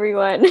 Thank you,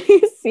 everyone.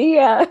 See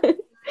ya.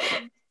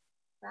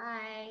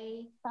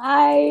 Bye.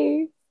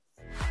 Bye.